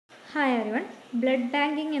Hi everyone, blood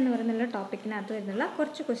banking എന്ന് പറയുന്ന ടോപ്പിക്കിനകത്ത് വരുന്നുള്ള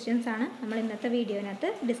കുറച്ച് ക്വസ്റ്റ്യൻസ് ആണ് നമ്മൾ ഇന്നത്തെ വീഡിയോയിനകത്ത്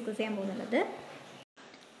ഡിസ്കസ് ചെയ്യാൻ പോകുന്നത്.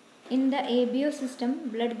 In the ABO system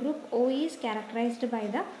blood group O is characterised by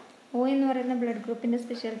the O എന്ന് പറയുന്ന ബ്ലഡ് ഗ്രൂപ്പിൻ്റെ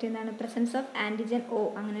സ്പെഷ്യാലിറ്റി എന്താണ്? പ്രസൻസ് ഓഫ് ആൻറ്റിജൻ O,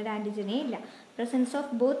 അങ്ങനെ ഒരു ആൻറ്റിജനേ ഇല്ല. Presence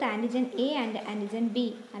of both antigen A and antigen B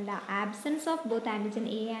അല്ല, absence of both antigen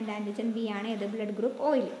A and antigen B ആണ് ഇത് blood group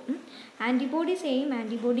Oയിൽ. Antibodies Aയും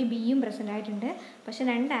antibody Bയും present ആയിട്ടുണ്ട്, പക്ഷേ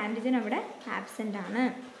രണ്ട് ആൻറ്റിജൻ അവിടെ ആബ്സെൻ്റ് ആണ്.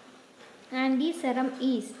 ആൻറ്റിസെറം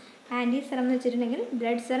ഈസ്, ആൻറ്റിസെറം എന്ന് വെച്ചിട്ടുണ്ടെങ്കിൽ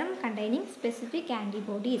blood serum containing specific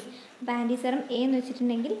antibodies. അപ്പോൾ ആൻറ്റിസെറം എ എന്ന്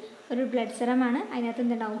വെച്ചിട്ടുണ്ടെങ്കിൽ ഒരു ബ്ലഡ് സെറമാണ്, അതിനകത്ത്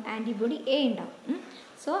എന്തുണ്ടാവും? ആൻറ്റിബോഡി എ ഉണ്ടാവും.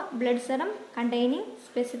 So blood serum containing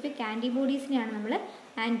specific ആൻറ്റിബോഡീസിനെയാണ് നമ്മൾ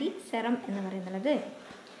ആൻറ്റിസെറം എന്ന് പറയുന്നത്.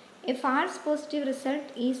 A false positive result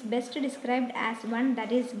is best described as one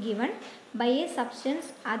that is given by a substance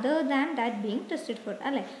other than that being tested for.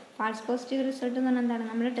 അല്ലേ, ഫാൾസ് പോസിറ്റീവ് റിസൾട്ട് എന്ന് പറഞ്ഞാൽ എന്താണ്?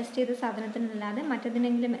 നമ്മൾ test ചെയ്ത സാധനത്തിനല്ലാതെ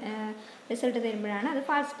മറ്റേതിനെങ്കിലും റിസൾട്ട് തരുമ്പോഴാണ് അത്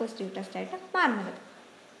ഫാൾസ് പോസിറ്റീവ് ടെസ്റ്റായിട്ട് മാറുന്നത്.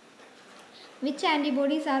 Which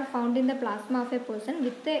antibodies are found in the plasma of A person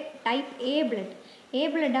with type A blood. A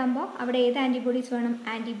blood ആകുമ്പോൾ അവിടെ ഏത് ആൻറ്റിബോഡീസ് വേണം?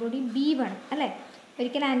 ആൻറ്റിബോഡി ബി വേണം. അല്ലേ,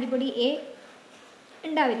 ഒരിക്കലും ആൻറ്റിബോഡി എ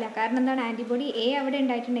ഉണ്ടാവില്ല. കാരണം എന്താണ്? ആൻറ്റിബോഡി എ അവിടെ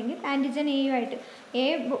ഉണ്ടായിട്ടുണ്ടെങ്കിൽ antigen എയുമായിട്ട്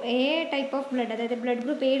A type of blood, അതായത് ബ്ലഡ്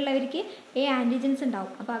ഗ്രൂപ്പ് എ ഉള്ളവർക്ക് എ ആൻറ്റിജൻസ്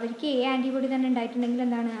ഉണ്ടാവും. അപ്പോൾ അവർക്ക് എ ആൻറ്റിബോഡി തന്നെ ഉണ്ടായിട്ടുണ്ടെങ്കിൽ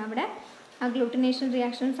എന്താണ്? അവിടെ അഗ്ലൂട്ടിനേഷൻ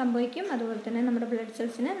റിയാക്ഷൻ സംഭവിക്കും. അതുപോലെ തന്നെ നമ്മുടെ ബ്ലഡ്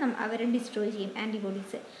സെൽസിനെ അവരെ ഡിസ്ട്രോയ് ചെയ്യും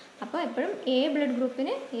ആൻറ്റിബോഡീസ്. അപ്പോൾ എപ്പോഴും എ ബ്ലഡ്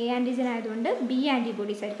ഗ്രൂപ്പിന് എ ആൻറ്റിജൻ ആയതുകൊണ്ട് ബി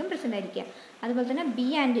ആൻറ്റിബോഡീസ് ആയിരിക്കും പ്രസൻ്റ് ആയിരിക്കുക. അതുപോലെ തന്നെ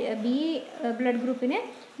ബി ബ്ലഡ് ഗ്രൂപ്പിന്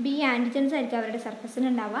ബി ആൻറ്റിജൻസ് ആയിരിക്കും അവരുടെ സർഫസിന്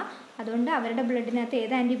ഉണ്ടാവുക. അതുകൊണ്ട് അവരുടെ ബ്ലഡിനകത്ത്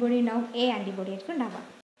ഏത് ആൻറ്റിബോഡി ഉണ്ടാവും? എ ആൻറ്റിബോഡി ആയിരിക്കും ഉണ്ടാവുക.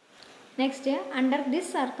 Next, under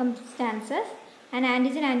this circumstances an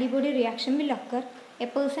antigen antibody reaction will occur A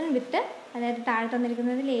person with, അതായത് താഴെ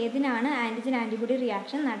തന്നിരിക്കുന്നതിൽ ഏതിനാണ് ആൻറ്റിജൻ ആൻറ്റിബോഡി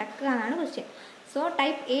റിയാക്ഷൻ നടക്കുക എന്നാണ് question. So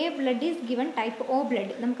type A blood is given type O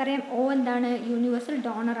blood. നമുക്കറിയാം ഒ എന്താണ്? യൂണിവേഴ്സൽ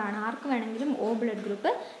ഡോണറാണ്, ആർക്ക് വേണമെങ്കിലും ഒ ബ്ലഡ്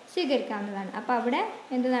ഗ്രൂപ്പ് സ്വീകരിക്കാവുന്നതാണ്. അപ്പോൾ അവിടെ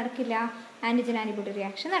എന്ത് നടക്കില്ല? ആൻറ്റിജൻ ആൻറ്റിബോഡി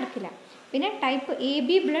റിയാക്ഷൻ നടക്കില്ല. പിന്നെ type A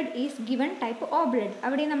B blood is given type O blood.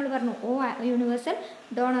 അവിടെ നമ്മൾ പറഞ്ഞു ഒ യൂണിവേഴ്സൽ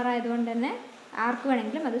ഡോണർ ആയതുകൊണ്ട് തന്നെ ആർക്ക്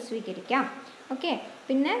വേണമെങ്കിലും അത് സ്വീകരിക്കാം. ഓക്കെ,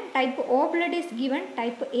 പിന്നെ type O blood is given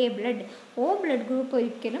type A blood. O blood group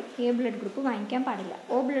ഒരിക്കലും എ ബ്ലഡ് ഗ്രൂപ്പ് വാങ്ങിക്കാൻ പാടില്ല.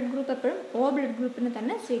 ഒ ബ്ലഡ് ഗ്രൂപ്പ് എപ്പോഴും ഒ ബ്ലഡ് ഗ്രൂപ്പിന്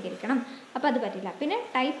തന്നെ സ്വീകരിക്കണം. അപ്പോൾ അത് പറ്റില്ല. പിന്നെ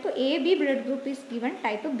type A B blood group is given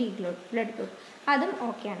type B blood group, അതും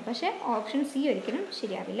ഓക്കെയാണ്. പക്ഷേ ഓപ്ഷൻ സി ഒരിക്കലും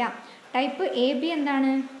ശരിയാവില്ല. ടൈപ്പ് എ ബി എന്താണ്?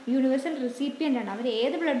 യൂണിവേഴ്സൽ റെസിപ്പിയൻ്റ് ആണ്, അവർ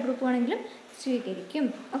ഏത് ബ്ലഡ് ഗ്രൂപ്പ് വേണമെങ്കിലും സ്വീകരിക്കും.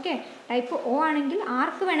 ഓക്കെ, ടൈപ്പ് ഒ ആണെങ്കിൽ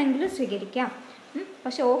ആർക്ക് വേണമെങ്കിലും സ്വീകരിക്കാം,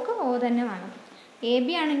 പക്ഷെ ഓക്ക് ഒ തന്നെ വേണം. എ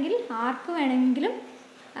ബി ആണെങ്കിൽ ആർക്ക് വേണമെങ്കിലും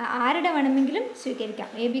ആരുടെ വേണമെങ്കിലും സ്വീകരിക്കാം.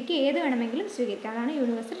 എ ബിക്ക് ഏത് വേണമെങ്കിലും സ്വീകരിക്കാം, അതാണ്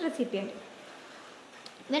universal recipient.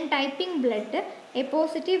 Then typing blood A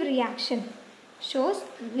positive reaction shows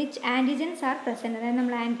which antigens are present. അതായത്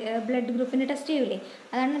നമ്മൾ ബ്ലഡ് ഗ്രൂപ്പിൻ്റെ ടെസ്റ്റ് ചെയ്യൂലേ,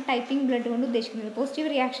 അതാണ് ടൈപ്പിംഗ് ബ്ലഡ് കൊണ്ട് ഉദ്ദേശിക്കുന്നത്. Positive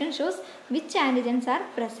reaction shows which antigens are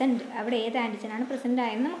present. അവിടെ ഏത് ആൻറ്റിജനാണ് പ്രസൻറ്റ്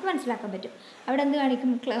ആയെന്ന് നമുക്ക് മനസ്സിലാക്കാൻ പറ്റും. അവിടെ എന്ത്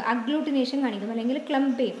കാണിക്കും? അഗ്ലൂട്ടിനേഷൻ കാണിക്കും, അല്ലെങ്കിൽ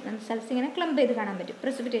ക്ലംപ് ചെയ്യും. നമ്മുടെ സെൽസ് ഇങ്ങനെ ക്ലംപ് ചെയ്ത് കാണാൻ പറ്റും,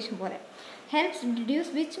 പ്രസിപ്പിറ്റേഷൻ പോലെ. Helps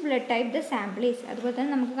deduce which blood type the sample is. അതുപോലെ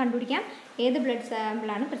തന്നെ നമുക്ക് കണ്ടുപിടിക്കാം ഏത് ബ്ലഡ്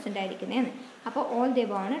സാമ്പിളാണ് പ്രസൻറ്റ് ആയിരിക്കുന്നതെന്ന്. അപ്പോൾ ഓൾ ദ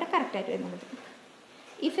എബോവ് ആണ് ഇവിടെ കറക്റ്റായിട്ട് വരുന്നത്.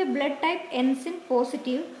 If A blood type എൻസ് in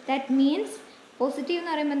positive, that means positive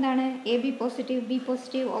എന്ന് പറയുമ്പോൾ എന്താണ്? A B positive, B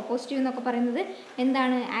positive, O positive എന്നൊക്കെ പറയുന്നത്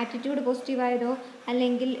എന്താണ്? ആറ്റിറ്റ്യൂഡ് പോസിറ്റീവായതോ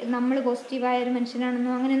അല്ലെങ്കിൽ നമ്മൾ പോസിറ്റീവായ ഒരു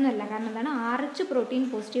മനുഷ്യനാണെന്നോ അങ്ങനെയൊന്നുമല്ല. കാരണം എന്താണ്? RH പ്രോട്ടീൻ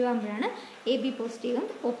പോസിറ്റീവ് ആകുമ്പോഴാണ് എ ബി പോസിറ്റീവും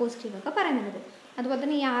ഒ പോസിറ്റീവും ഒക്കെ പറയുന്നത്. അതുപോലെ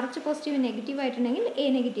തന്നെ ഈ RH പോസിറ്റീവ് നെഗറ്റീവ് ആയിട്ടുണ്ടെങ്കിൽ എ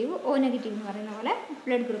നെഗറ്റീവ് ഒ നെഗറ്റീവ് എന്ന് പറയുന്ന പോലെ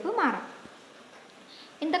ബ്ലഡ് ഗ്രൂപ്പ് മാറാം.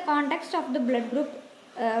 In the context of the blood group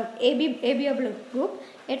ABO blood group,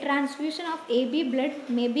 a transfusion of AB blood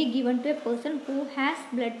may be given to a person who has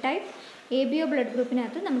blood type ABO blood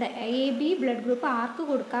ഗ്രൂപ്പിനകത്ത് നമ്മുടെ AB blood group ആർക്ക്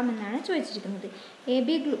കൊടുക്കാമെന്നാണ് ചോദിച്ചിരിക്കുന്നത്. AB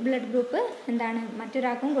blood group എന്താണ്?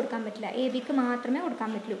 മറ്റൊരാൾക്കും കൊടുക്കാൻ പറ്റില്ല, A ബിക്ക് മാത്രമേ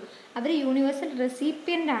കൊടുക്കാൻ പറ്റുള്ളൂ. അവർ universal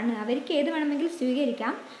recipient ആണ്, അവർക്ക് ഏത് വേണമെങ്കിലും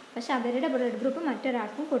സ്വീകരിക്കാം, പക്ഷെ അവരുടെ ബ്ലഡ് ഗ്രൂപ്പ്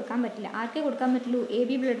മറ്റൊരാൾക്കും കൊടുക്കാൻ പറ്റില്ല. ആർക്കേ കൊടുക്കാൻ പറ്റുള്ളൂ?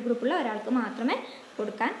 AB ബ്ലഡ് ഗ്രൂപ്പുള്ള ഒരാൾക്ക് മാത്രമേ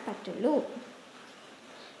കൊടുക്കാൻ പറ്റുള്ളൂ.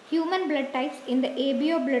 Human blood types in the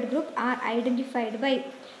ABO blood group R identified by.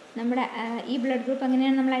 നമ്മുടെ ഈ ബ്ലഡ് ഗ്രൂപ്പ്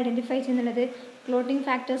എങ്ങനെയാണ് നമ്മൾ ഐഡൻറ്റിഫൈ ചെയ്യുന്നത്? Clotting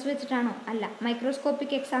factors വെച്ചിട്ടാണോ? അല്ല.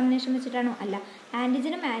 Microscopic examination വെച്ചിട്ടാണോ? അല്ല.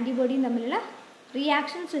 ആൻറ്റിജനും ആൻറ്റിബോഡിയും തമ്മിലുള്ള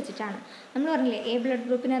റിയാക്ഷൻസ് വെച്ചിട്ടാണ്. നമ്മൾ പറഞ്ഞില്ലേ എ ബ്ലഡ്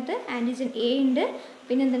ഗ്രൂപ്പിനകത്ത് ആൻറ്റിജൻ എ ഉണ്ട്,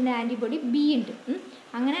 പിന്നെ എന്തുണ്ട്? ആൻറ്റിബോഡി ബി ഉണ്ട്.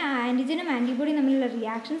 അങ്ങനെ ആൻറ്റിജനും ആൻറ്റിബോഡിയും തമ്മിലുള്ള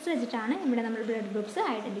റിയാക്ഷൻസ് വെച്ചിട്ടാണ് ഇവിടെ നമ്മൾ ബ്ലഡ് ഗ്രൂപ്പ്സ്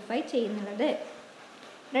ഐഡൻറ്റിഫൈ ചെയ്യുന്നത്.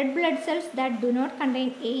 Red blood cells that do not contain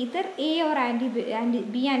either A or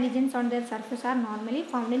B antigens on their surface are normally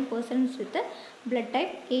found in persons with blood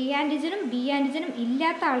type A antigenum B antigenum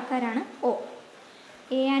ഇല്ലാത്ത ആൾക്കാരാണ് O.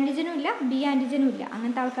 A ആൻറ്റിജനും ഇല്ല B ആൻറ്റിജനും ഇല്ല.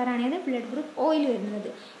 അങ്ങനത്തെ ആൾക്കാരാണ് blood group oil വരുന്നത്.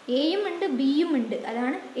 എയും ഉണ്ട് ബിയും ഉണ്ട്,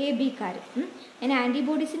 അതാണ് എ ബിക്കാർ. ഇനി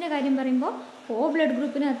ആൻറ്റിബോഡീസിൻ്റെ കാര്യം പറയുമ്പോൾ ഓ ബ്ലഡ്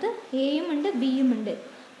ഗ്രൂപ്പിനകത്ത് എയും ഉണ്ട് ബിയും ഉണ്ട്.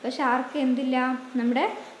 പക്ഷെ ആർക്ക് എന്തില്ല?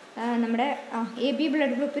 നമ്മുടെ എ ബി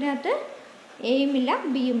ബ്ലഡ് ഗ്രൂപ്പിനകത്ത് എയും ഇല്ല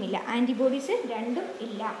ബിയും ഇല്ല, ആൻറ്റിബോഡീസ് രണ്ടും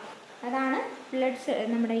ഇല്ല. അതാണ്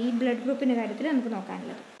നമ്മുടെ ഈ ബ്ലഡ് ഗ്രൂപ്പിൻ്റെ കാര്യത്തിൽ നമുക്ക്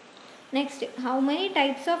നോക്കാനുള്ളത്. Next, how many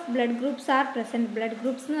types of blood groups are present? Blood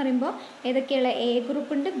groups എന്ന് പറയുമ്പോൾ ഏതൊക്കെയുള്ള? എ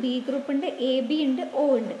ഗ്രൂപ്പ് ഉണ്ട്, ബി ഗ്രൂപ്പ് ഉണ്ട്, എ ബി ഉണ്ട്, ഒ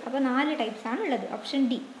ഉണ്ട്. അപ്പോൾ 4 ടൈപ്സ് ആണ് ഉള്ളത്. Option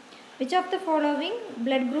D. Which of the following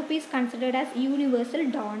blood group is considered as universal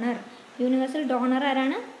donor? Universal donor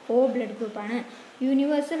ആരാണ്? ഒ ബ്ലഡ് ഗ്രൂപ്പാണ്.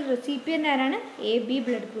 യൂണിവേഴ്സൽ റെസിപ്പിയൻ്റ് ആരാണ്? എ ബി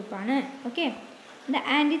ബ്ലഡ് ഗ്രൂപ്പാണ്. Okay. The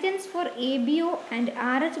antigens four A B O and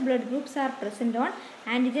R H blood groups are present on.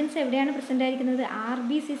 Antigens എവിടെയാണ് present ആയിരിക്കുന്നത്? R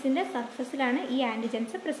B സിസിൻ്റെ സർഫസിലാണ് ഈ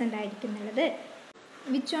antigens present ആയിരിക്കുന്നത്.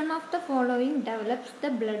 Which one of the following develops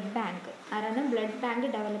the blood bank? ആരാണ് blood bank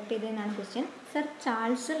develop ചെയ്തതെന്നാണ് question. Sir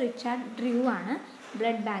Charles Richard Drew ആണ്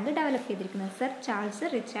blood bank develop ചെയ്തിരിക്കുന്നത്. Sir Charles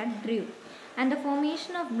Richard Drew. And the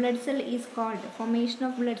formation of blood cell is called. Formation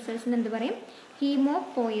of blood സെൽസിന് എന്ത് പറയും?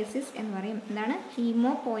 ഹീമോപോയസിസ് എന്ന് പറയും. എന്താണ്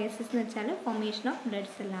ഹീമോപോയസിസ് എന്ന് വെച്ചാൽ ഫോർമേഷൻ ഓഫ്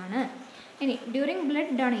ബ്ലഡ് സെല്ലാണ്. ഇനി during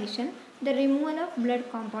blood donation the removal of blood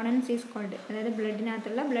components is called. അതായത്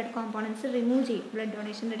ബ്ലഡിനകത്തുള്ള ബ്ലഡ് കോമ്പോണൻസ് റിമൂവ് ചെയ്യും ബ്ലഡ്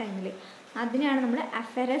ഡൊണേഷൻ്റെ ടൈമിൽ. അതിനാണ് നമ്മൾ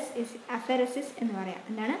അഫെറസിസ് എന്ന് പറയാം.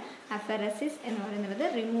 എന്താണ് അഫെറസിസ് എന്ന് പറയുന്നത്?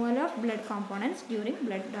 Removal of blood components during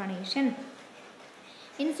blood donation.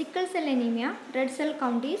 In sickle cell anaemia red cell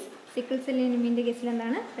count is. Sickle cell അനീമിയൻ്റെ കേസിൽ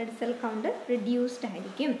എന്താണ്? റെഡ് സെൽ കൗണ്ട് റിഡ്യൂസ്ഡ്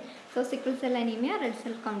ആയിരിക്കും. So sickle cell anaemia red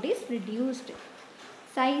cell count is reduced.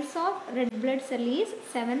 Size of red blood cell is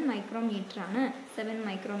 7 micrometer ആണ്. 7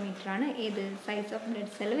 micrometer ആണ് ഏത് size of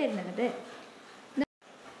blood cell വരുന്നത്.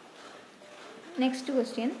 Next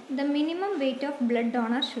question, the minimum weight of blood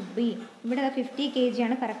donor should be. ഇവിടെ 50 kg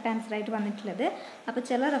ആണ് correct answer ആയിട്ട് വന്നിട്ടുള്ളത്. അപ്പോൾ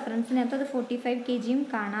ചില റെഫറൻസിനകത്ത് അത് 45 kg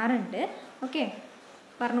കാണാറുണ്ട്. ഓക്കെ,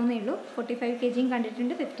 പറഞ്ഞേ ഉള്ളൂ. 45 kg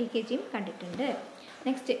കണ്ടിട്ടുണ്ട്, 50 kg കണ്ടിട്ടുണ്ട്.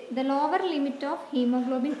 Next, the lower limit of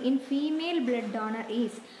haemoglobin in female blood donor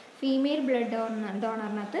is. Female blood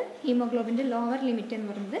ഡോണറിനകത്ത് ഹീമോഗ്ലോബിൻ്റെ lower limit എന്ന്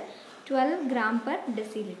പറയുന്നത് 12 gram per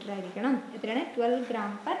deciliter ആയിരിക്കണം. എത്രയാണ്? 12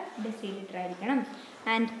 gram per deciliter ആയിരിക്കണം.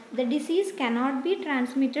 And the disease cannot be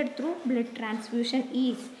transmitted through blood transfusion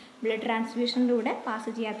is. Blood ട്രാൻസ്ഫ്യൂഷനിലൂടെ pass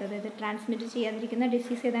ചെയ്യാത്തത്, ഇത് transmit ചെയ്യാതിരിക്കുന്ന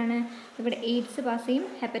disease ഏതാണ്? ഇവിടെ AIDS pass ചെയ്യും,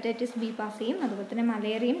 ഹെപ്പറ്റൈറ്റിസ് ബി പാസ് ചെയ്യും, അതുപോലെ തന്നെ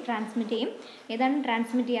മലേറിയയും ട്രാൻസ്മിറ്റ് ചെയ്യും. ഏതാണ്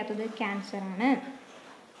ട്രാൻസ്മിറ്റ് ചെയ്യാത്തത്? ക്യാൻസർ ആണ്.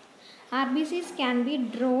 RBCs can be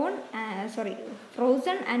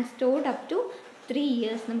frozen and stored up to 3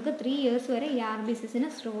 years. നമുക്ക് 3 years വരെ ഈ RBCസിനെ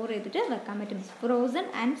സ്റ്റോർ ചെയ്തിട്ട് വെക്കാൻ പറ്റും. Frozen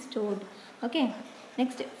and stored. Okay.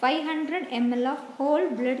 Next, 500 ml of whole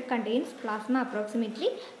blood contains plasma approximately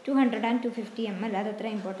 200 and 250 ml. അതത്ര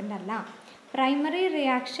ഇമ്പോർട്ടൻ്റ് അല്ല. Primary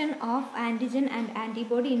reaction of antigen and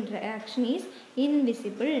antibody interaction is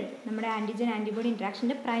invisible. നമ്മുടെ antigen antibody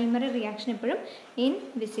ഇൻട്രാക്ഷൻ്റെ primary reaction എപ്പോഴും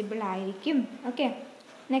ഇൻവിസിബിൾ ആയിരിക്കും. ഓക്കെ.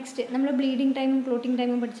 നെക്സ്റ്റ്, നമ്മൾ bleeding ടൈമും clotting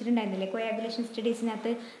ടൈമും പഠിച്ചിട്ടുണ്ടായിരുന്നില്ലേ coagulation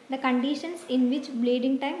സ്റ്റഡീസിനകത്ത്? The conditions in which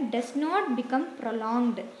bleeding time does not become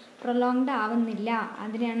prolonged ആവുന്നില്ല,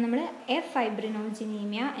 അതിനെയാണ് നമ്മൾ എഫ്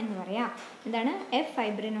ഫൈബ്രിനോജിനീമിയ എന്ന് പറയാം. എന്താണ് എഫ്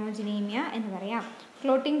ഫൈബ്രിനോജിനീമിയ എന്ന് പറയാം.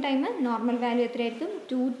 ക്ലോട്ടിംഗ് ടൈം നോർമൽ വാല്യൂ എത്രയായിരിക്കും?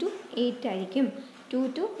 2 to 8 ആയിരിക്കും. 2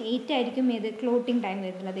 to 8 ആയിരിക്കും ഏത് ക്ലോട്ടിംഗ് ടൈം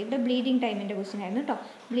വരുന്നത്. ഇവിടെ ബ്ലീഡിംഗ് ടൈമിൻ്റെ ക്വസ്റ്റ്യൻ ആയിരുന്നു കേട്ടോ.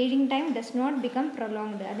 Bleeding time does not become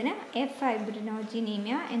prolonged, അതിന് എഫ്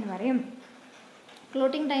ഫൈബ്രിനോജിനീമിയ എന്ന് പറയും.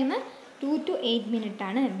 ക്ലോട്ടിംഗ് ടൈം 2 to 8 മിനിറ്റ്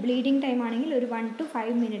ആണ്. ബ്ലീഡിംഗ് ടൈം ആണെങ്കിൽ ഒരു 1 to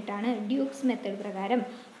 5 മിനിറ്റ് ആണ്. ഡ്യൂക്സ്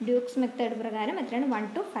മെത്തേഡ് പ്രകാരം എത്രയാണ്? 1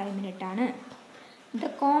 to 5 മിനിറ്റ് ആണ്.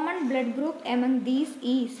 The common blood group among these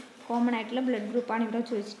is. Common ആയിട്ടുള്ള ബ്ലഡ് ഗ്രൂപ്പാണ് ഇവിടെ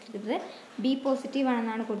ചോദിച്ചിരിക്കുന്നത്. ബി പോസിറ്റീവ്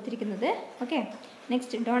ആണെന്നാണ് കൊടുത്തിരിക്കുന്നത്. Okay.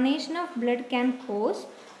 Next, donation of blood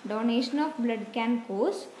can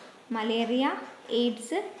cos malaria,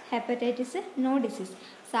 AIDS, hepatitis, no disease.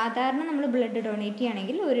 സാധാരണ നമ്മൾ ബ്ലഡ് ഡൊണേറ്റ്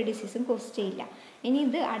ചെയ്യുകയാണെങ്കിൽ ഒരു ഡിസീസും കോസ് ചെയ്യില്ല. ഇനി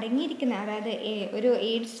ഇത് അടങ്ങിയിരിക്കുന്ന, അതായത് ഒരു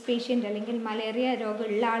എയ്ഡ്സ് പേഷ്യൻ്റ് അല്ലെങ്കിൽ മലേറിയ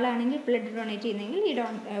രോഗമുള്ള ആളാണെങ്കിൽ ബ്ലഡ് ഡൊണേറ്റ് ചെയ്യുന്നെങ്കിൽ ഈ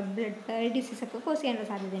ബ്ലഡ് ഡിസീസൊക്കെ കോസ് ചെയ്യാനുള്ള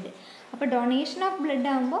സാധ്യതയുണ്ട്. അപ്പോൾ ഡൊണേഷൻ ഓഫ്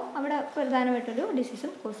ബ്ലഡ് ആകുമ്പോൾ അവിടെ പ്രധാനമായിട്ടൊരു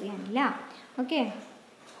ഡിസീസും കോസ് ചെയ്യാനില്ല. Okay.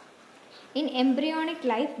 In embryonic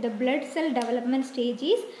life the blood cell development stage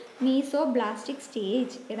is മീസോബ്ലാസ്റ്റിക്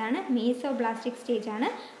stage. ഇതാണ് മീസോബ്ലാസ്റ്റിക് സ്റ്റേജ് ആണ്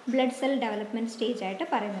ബ്ലഡ് സെൽ ഡെവലപ്മെൻറ്റ് സ്റ്റേജ് ആയിട്ട്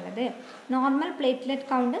പറയുന്നത്. നോർമൽ പ്ലേറ്റ്ലെറ്റ്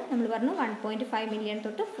കൗണ്ട് നമ്മൾ പറഞ്ഞു 1.5 മില്യൺ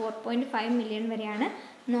തൊട്ട് 4.5 മില്യൺ വരെയാണ്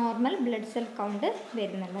normal blood cell count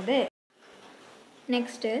വരുന്നുള്ളത്.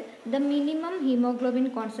 Next, the minimum haemoglobin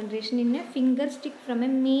concentration in A finger stick from A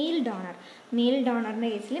mail donor. Mail ഡോണറിൻ്റെ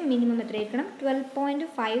കേസിൽ minimum എത്രയായിരിക്കണം?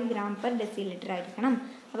 12.5 gram per deciliter ആയിരിക്കണം.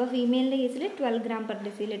 അപ്പോൾ ഫീമെയിലിൻ്റെ കേസിൽ 12 gram per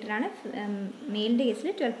deciliter ആണ്, മെയിലിൻ്റെ കേസിൽ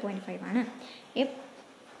 12.5 ആണ്.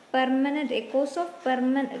 cause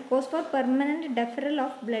for permanent deferral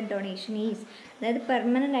of blood donation is, അതായത്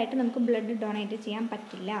permanent ആയിട്ട് നമുക്ക് ബ്ലഡ് ഡൊണേറ്റ് ചെയ്യാൻ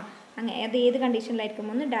പറ്റില്ല. അങ്ങനെ അത് ഏത് കണ്ടീഷനിലായിരിക്കും?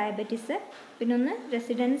 ഒന്ന് ഡയബറ്റീസ്, പിന്നെ ഒന്ന്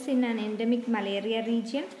residence in an endemic malaria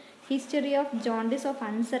region, history of jaundice of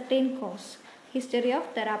uncertain cos, history of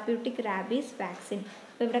therapeutic rabies vaccine.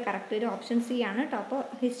 അപ്പോൾ ഇവിടെ കറക്റ്റ് ഒരു ഓപ്ഷൻ സി ആണ് കേട്ടോ. അപ്പോൾ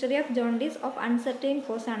history of jaundice of uncertain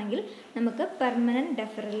cos ആണെങ്കിൽ നമുക്ക് പെർമനൻറ്റ്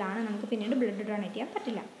ഡെഫറലാണ്, നമുക്ക് പിന്നീട് ബ്ലഡ് ഡൊണേറ്റ് ചെയ്യാൻ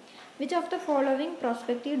പറ്റില്ല. Which of the following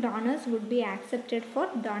prospective donors would be accepted four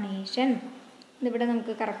donation? ഇതിവിടെ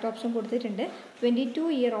നമുക്ക് കറക്റ്റ് ഓപ്ഷൻ കൊടുത്തിട്ടുണ്ട്.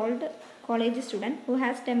 22-year-old college student who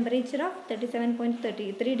has temperature of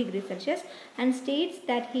 37.33 degrees Celsius and states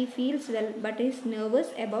that he feels well but is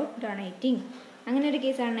nervous about donating. അങ്ങനെ ഒരു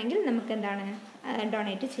കേസാണെങ്കിൽ നമുക്ക് എന്താണ്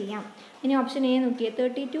donate ചെയ്യാം. ഇനി option A നോക്കിയേ,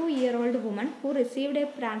 32-year-old woman who received a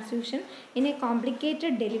transfusion in a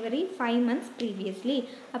complicated delivery 5 months previously.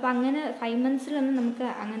 അപ്പോൾ അങ്ങനെ 5 monthsലൊന്നും നമുക്ക്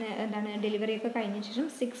അങ്ങനെ എന്താണ് ഡെലിവറി ഒക്കെ കഴിഞ്ഞ ശേഷം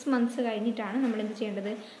 6 months കഴിഞ്ഞിട്ടാണ് നമ്മൾ എന്ത്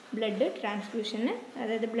ചെയ്യേണ്ടത്? ബ്ലഡ് ട്രാൻസ്ഫ്യൂഷന്,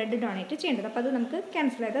 അതായത് ബ്ലഡ് ഡൊണേറ്റ് ചെയ്യേണ്ടത്. അപ്പോൾ അത് നമുക്ക്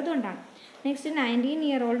ക്യാൻസൽ ആയത് അതുകൊണ്ടാണ്. Next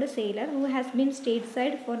 19-year-old sailor who has been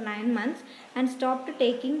stateside for 9 months and stopped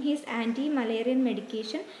taking his anti-malarial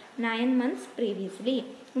medication 9 months previously.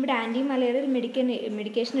 ഇവിടെ ആൻറ്റി-മലേറിയൽ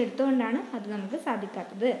മെഡിക്കേഷൻ എടുത്തുകൊണ്ടാണ് അത് നമുക്ക്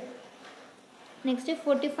സാധിക്കാത്തത്. Next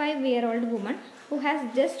 45-year-old woman who has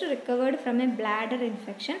just recovered from a bladder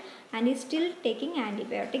infection and is still taking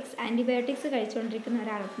antibiotics. Antibiotics കഴിച്ചുകൊണ്ടിരിക്കുന്ന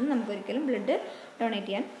ഒരാൾക്ക് നമുക്കൊരിക്കലും blood donate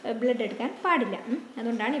ചെയ്യാൻ, blood എടുക്കാൻ പാടില്ല.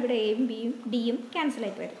 അതുകൊണ്ടാണ് ഇവിടെ എയും ബിയും ഡിയും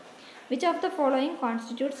ക്യാൻസലായി പോയത്. Which of the following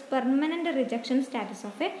constitutes permanent rejection status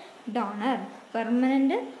of a donor?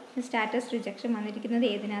 Permanent status rejection വന്നിരിക്കുന്നത്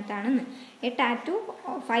ഏതിനകത്താണെന്ന്. A tattoo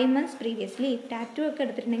 5 months previously, tattoo ഒക്കെ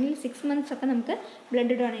എടുത്തിട്ടുണ്ടെങ്കിൽ 6 months ഒക്കെ നമുക്ക്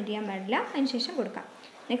ബ്ലഡ് ഡൊണേറ്റ് ചെയ്യാൻ പാടില്ല, അതിനുശേഷം കൊടുക്കാം.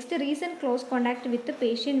 നെക്സ്റ്റ് റീസെൻറ്റ് ക്ലോസ് കോൺടാക്ട് വിത്ത്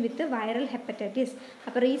പേഷ്യൻറ്റ് വിത്ത് വൈറൽ ഹെപ്പറ്റൈറ്റിസ്.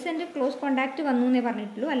 അപ്പോൾ റീസെൻറ്റ് ക്ലോസ് കോൺടാക്ട് വന്നു എന്നേ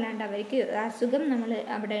പറഞ്ഞിട്ടുള്ളൂ, അല്ലാണ്ട് അവർക്ക് അസുഖം നമ്മൾ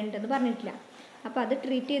അവിടെ ഉണ്ടെന്ന് പറഞ്ഞിട്ടില്ല. അപ്പോൾ അത്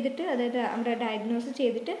ട്രീറ്റ് ചെയ്തിട്ട്, അതായത് അവിടെ ഡയഗ്നോസ്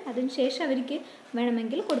ചെയ്തിട്ട് അതിന് ശേഷം അവർക്ക്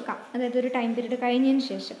വേണമെങ്കിൽ കൊടുക്കാം, അതായത് ഒരു ടൈം പീരീഡ് കഴിഞ്ഞതിന്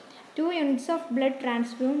ശേഷം. 2 units of blood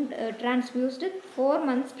ട്രാൻസ്ഫ്യൂസ്ഡ് 4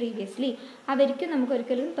 months previously, അവർക്ക് നമുക്ക്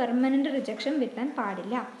ഒരിക്കലും പെർമനൻറ്റ് റിജക്ഷൻ വരുത്താൻ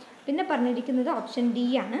പാടില്ല. പിന്നെ പറഞ്ഞിരിക്കുന്നത് ഓപ്ഷൻ ഡി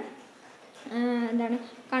ആണ്. എന്താണ്?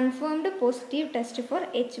 Confirmed positive test for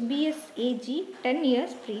HBsAg 10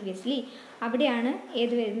 years previously. അവിടെയാണ്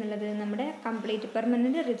ഏത് വരുന്നുള്ളത്? നമ്മുടെ കംപ്ലീറ്റ്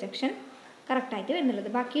പെർമനൻറ്റ് റിജക്ഷൻ കറക്റ്റായിട്ട് വരുന്നുള്ളത്.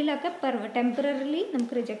 ബാക്കിയുള്ളതൊക്കെ ടെമ്പററിലി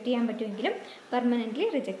നമുക്ക് റിജക്റ്റ് ചെയ്യാൻ പറ്റുമെങ്കിലും പെർമനൻ്റ്ലി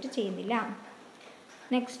റിജക്റ്റ് ചെയ്യുന്നില്ല.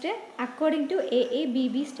 Next, according to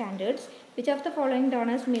AABB standards, which of the following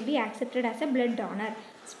donors may be accepted as A blood donor?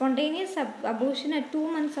 Spontaneous abortion at 2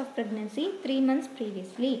 months of pregnancy 3 months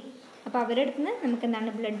previously. അപ്പോൾ അവരുടെ അടുത്ത് നിന്ന് നമുക്ക്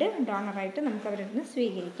എന്താണ് ബ്ലഡ് ഡോണറായിട്ട് നമുക്ക് അവരുടെ അടുത്ത് നിന്ന്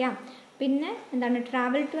സ്വീകരിക്കാം. പിന്നെ എന്താണ്?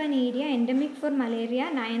 Travel to an area endemic four malaria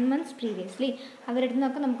 9 months previously, അവരുടെ അടുത്ത്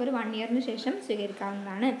നിന്നൊക്കെ നമുക്കൊരു 1 yearന് ശേഷം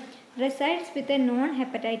സ്വീകരിക്കാവുന്നതാണ്. റെസൈഡ്സ് with a non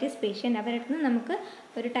hepatitis patient, അവരുടെ അടുത്ത് നിന്ന് നമുക്ക്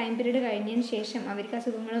ഒരു ടൈം പീരീഡ് കഴിഞ്ഞതിന് ശേഷം അവർക്ക്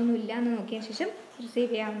അസുഖങ്ങളൊന്നും ഇല്ല എന്ന് നോക്കിയതിന് ശേഷം റിസീവ്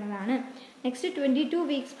ചെയ്യാവുന്നതാണ്. Next 22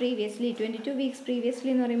 weeks previously. 22 weeks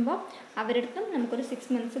previously എന്ന് പറയുമ്പോൾ അവരുടെ അടുത്തും നമുക്കൊരു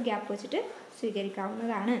 6 months ഗ്യാപ്പ് വെച്ചിട്ട്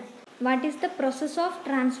സ്വീകരിക്കാവുന്നതാണ്. What is the process of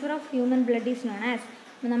transfer of human blood is known as?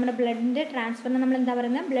 നമ്മുടെ ബ്ലഡിൻ്റെ ട്രാൻസ്ഫറിന് നമ്മൾ എന്താ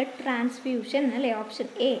പറയുന്നത്? ബ്ലഡ് ട്രാൻസ്ഫ്യൂഷൻ അല്ലേ, option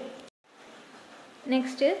A.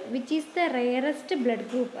 Next, which is the rarest blood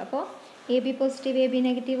group? അപ്പോൾ AB positive, AB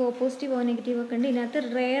negative, O positive, O negative ഒക്കെ ഉണ്ട്. ഇതിനകത്ത്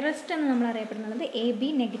rarest എന്ന് നമ്മൾ അറിയപ്പെടുന്നത്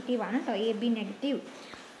AB നെഗറ്റീവ് ആണ് കേട്ടോ, AB negative.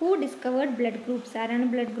 Who discovered blood groups? ആരാണ്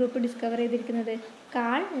ബ്ലഡ് ഗ്രൂപ്പ് ഡിസ്കവർ ചെയ്തിരിക്കുന്നത്?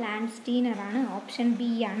 കാൾ ലാൻഡ്സ്റ്റീനർ ആണ്, ഓപ്ഷൻ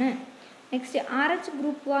ബി ആണ്. Next, RH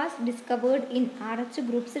group was discovered in? RH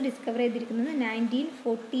groups discover ചെയ്തിരിക്കുന്നത്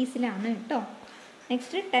 1940s കേട്ടോ.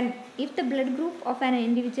 Next 10, if the blood group of an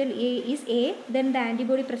individual is A, then the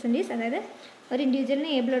antibody present is, അതായത് ഒരു ഇൻഡിവിജ്വലിന്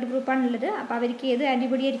A blood ഗ്രൂപ്പാണുള്ളത്, അപ്പോൾ അവർക്ക് ഏത്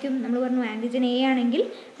ആൻറ്റിബോഡി ആയിരിക്കും? നമ്മൾ പറഞ്ഞു ആൻറ്റിജൻ A ആണെങ്കിൽ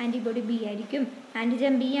ആൻറ്റിബോഡി B ആയിരിക്കും,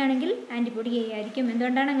 ആൻറ്റിജൻ B ആണെങ്കിൽ ആൻറ്റിബോഡി A ആയിരിക്കും.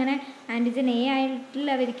 എന്തുകൊണ്ടാണ് അങ്ങനെ? ആൻറ്റിജൻ A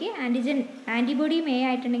ആയിട്ടുള്ളവർക്ക് ആൻറ്റിബോഡിയും A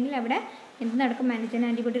ആയിട്ടുണ്ടെങ്കിൽ അവിടെ എന്ത് നടക്കും? ആൻറ്റിജൻ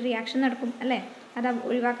ആൻറ്റിബോഡി റിയാക്ഷൻ നടക്കും അല്ലേ? അത്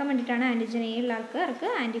ഒഴിവാക്കാൻ വേണ്ടിയിട്ടാണ് ആൻറ്റിജൻ A ഉള്ള ആൾക്കാർക്ക്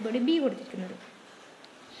ആൻറ്റിബോഡി B കൊടുത്തിരിക്കുന്നത്.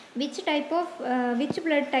 Which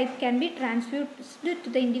blood type can be transfused to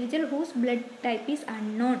the individual whose blood type is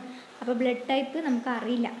unknown? അപ്പോൾ ബ്ലഡ് ടൈപ്പ് നമുക്ക്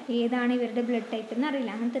അറിയില്ല, ഏതാണ് ഇവരുടെ ബ്ലഡ് ടൈപ്പ് എന്ന്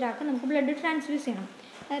അറിയില്ല. അങ്ങനത്തെ ഒരാൾക്ക് നമുക്ക് ബ്ലഡ് ട്രാൻസ്ഫ്യൂസ് ചെയ്യണം.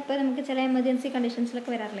 ഇപ്പോൾ നമുക്ക് ചില എമർജൻസി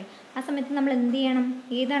കണ്ടീഷൻസിലൊക്കെ വരാറില്ലേ, ആ സമയത്ത് നമ്മൾ എന്ത് ചെയ്യണം?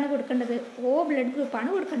 ഏതാണ് കൊടുക്കേണ്ടത്? O ബ്ലഡ് ഗ്രൂപ്പാണ്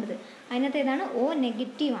കൊടുക്കേണ്ടത്. അതിനകത്ത് ഏതാണ്? O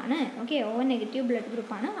നെഗറ്റീവ് ആണ്. ഓക്കെ, O നെഗറ്റീവ് ബ്ലഡ്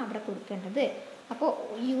ഗ്രൂപ്പാണ് അവിടെ കൊടുക്കേണ്ടത്. അപ്പോൾ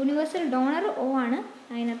യൂണിവേഴ്സൽ ഡോണർ O ആണ്,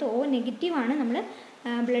 അതിനകത്ത് O നെഗറ്റീവ് ആണ്. നമ്മൾ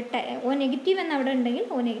O നെഗറ്റീവ് എന്ന് അവിടെ ഉണ്ടെങ്കിൽ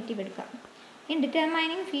O നെഗറ്റീവ് എടുക്കാം. In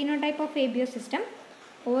determining phenotype of ABO system,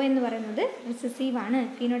 O എന്ന് പറയുന്നത് റിസസീവ് ആണ്.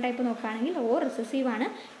 ഫീനോടൈപ്പ് നോക്കുകയാണെങ്കിൽ O റിസസീവ് ആണ്.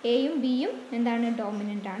 എയും ബിയും എന്താണ്?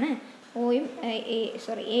 ഡോമിനൻ്റ് ആണ്.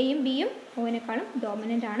 എയും ബിയും Oനേക്കാളും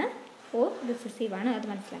ഡോമിനൻ്റ് ആണ്. O റിസസീവ് ആണ്, അത്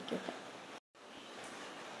മനസ്സിലാക്കി വെക്കുക.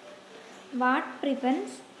 What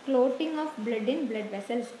prevents clotting of blood in blood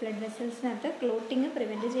vessels? Blood വെസൽസിനകത്ത് clotting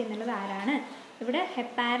prevent ചെയ്യുന്നുള്ളത് ആരാണ്? ഇവിടെ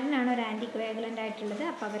ഹെപ്പാരിൻ ആണ് ഒരു ആൻറ്റി കോയാഗുലൻ്റ് ആയിട്ടുള്ളത്,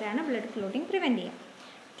 അപ്പോൾ അവരാണ് ബ്ലഡ് ക്ലോട്ടിങ് പ്രിവെൻറ്റ് ചെയ്യുക.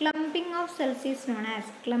 ക്ലംപിംഗ് of cells is known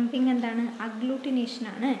as, ക്ലംപിംഗ് എന്താണ്? അഗ്ലൂട്ടിനേഷൻ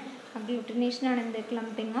ആണ്. അഗ്ലൂട്ടിനേഷൻ ആണ് എന്ത്?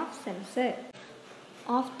 ക്ലംപിംഗ് of cells.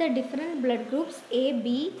 Of the different blood groups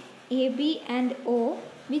A B and O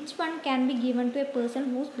which one can be given to A person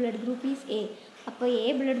whose blood group is A? അപ്പോൾ A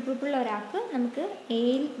blood ഗ്രൂപ്പുള്ള ഒരാൾക്ക് നമുക്ക് A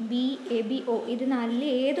B A B O ഇത് നാലിൽ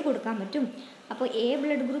ഏത് കൊടുക്കാൻ പറ്റും? അപ്പോൾ A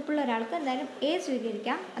blood ഗ്രൂപ്പുള്ള ഒരാൾക്ക് എന്തായാലും എ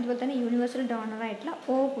സ്വീകരിക്കാം, അതുപോലെ തന്നെ യൂണിവേഴ്സൽ ഡോണറായിട്ടുള്ള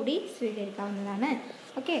ഒ കൂടി സ്വീകരിക്കാവുന്നതാണ്.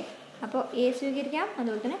 ഓക്കെ, അപ്പോൾ എ സ്വീകരിക്കാം,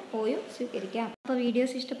 അതുപോലെ തന്നെ ഒയും സ്വീകരിക്കാം. അപ്പോൾ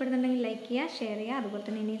വീഡിയോസ് ഇഷ്ടപ്പെടുന്നുണ്ടെങ്കിൽ ലൈക്ക് ചെയ്യുക, ഷെയർ ചെയ്യുക, അതുപോലെ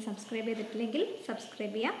തന്നെ ഇനി സബ്സ്ക്രൈബ് ചെയ്തിട്ടില്ലെങ്കിൽ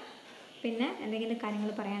സബ്സ്ക്രൈബ് ചെയ്യുക. പിന്നെ എന്തെങ്കിലും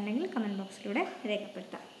കാര്യങ്ങൾ പറയാനുണ്ടെങ്കിൽ കമൻറ്റ് ബോക്സിലൂടെ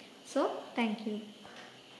രേഖപ്പെടുത്താം. So thank you.